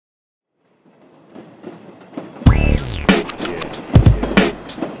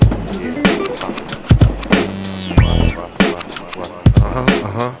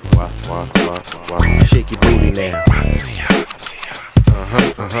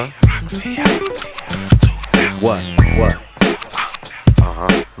What?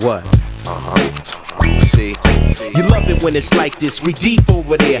 What? See, you love it when it's like this. We deep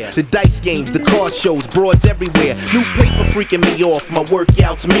over there. The dice games, the car shows, broads everywhere. New paper freaking me off. My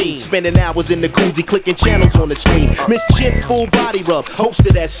workouts mean. Spending hours in the koozie, clicking channels on the screen. Miss Chip, full body rub,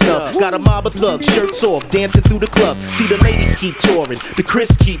 hosted that snub. Got a mob of thugs, shirts off, dancing through the club. See the ladies keep touring, the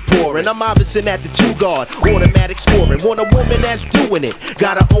Chris keep pouring. I'm obviously at the 2-guard, automatic scoring. Want a woman that's doing it.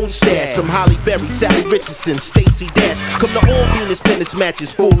 Got her own stash. Some Holly Berry, Sally Richardson, Stacey Dash. Come to all Venus tennis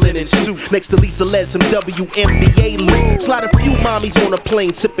matches, full linen suit. Next to Lisa Les, some WNBA loot. Slide a few mommies on a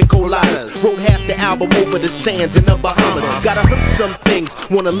plane, sipping coladas. Wrote half the album over the sands in the Bahamas. Gotta hurt some things,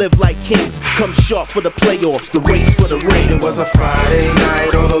 wanna live like kings. Come sharp for the playoffs, the race for the ring. It was a Friday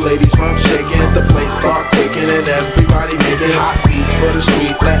night, all the ladies from shaking. The place start quaking and everybody making hot beats for the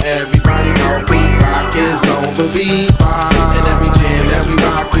street. Let everybody know we rock is on the beat. And every jam that we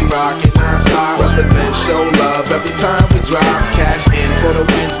rock it non-stop. Represent, show love every time we drop. Cash in for the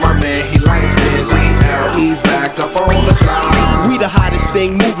wins, my man, he likes it. CL, he's back up on the cloud. We the hottest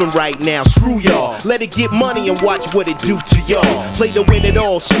thing moving right now, screw y'all. Let it get money and watch what it do to y'all. Play to win it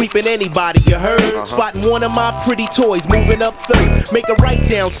all, sweeping anybody, you heard? Spotting one of my pretty toys, moving up third. Make a right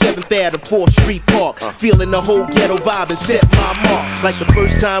down 7th Ave to 4th Street Park. Feeling the whole ghetto vibe and set my mark. Like the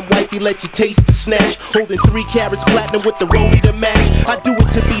first time wifey let you taste the snatch. Holding 3 carats platinum with the rollie to match. I do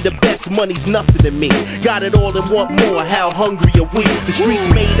it to be the best, money's nothing to me. Got it all and want more, how hungry are we? The streets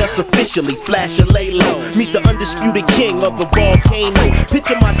made us officially, flash and lay low. Meet the undisputed king of the volcano.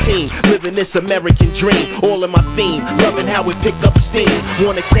 Picture my team, living this American dream. All in my theme, loving how it pick up steam.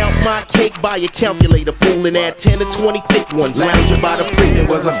 Wanna count my cake, buy a calculator, fool, and add 10 to 20 thick ones, lounging by the pool. It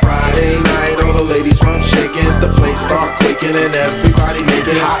was a Friday night, all the ladies from shaking. The place start quaking and everybody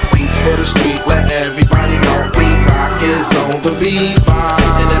making hot beats for the street. Let everybody know we rock is on the beat.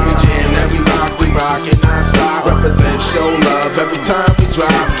 And every jam that we rock it non-stop. Represent, show love every time we drop.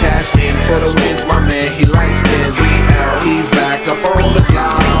 Cash in for the wins, my man, he likes skin. CL, he's back up on the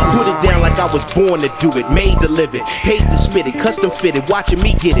slide. Put it down like I was born to do it, made to live it, paid to spit it, custom fitted, watching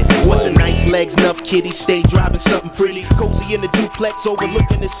me get it. What the nice legs, enough kitty, stay driving something pretty. Cozy in the duplex,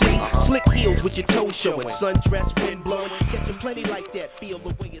 overlooking the city. Slick heels with your toes showing, sundress, wind blowing, catching plenty like that, feel the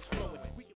way it's flowing.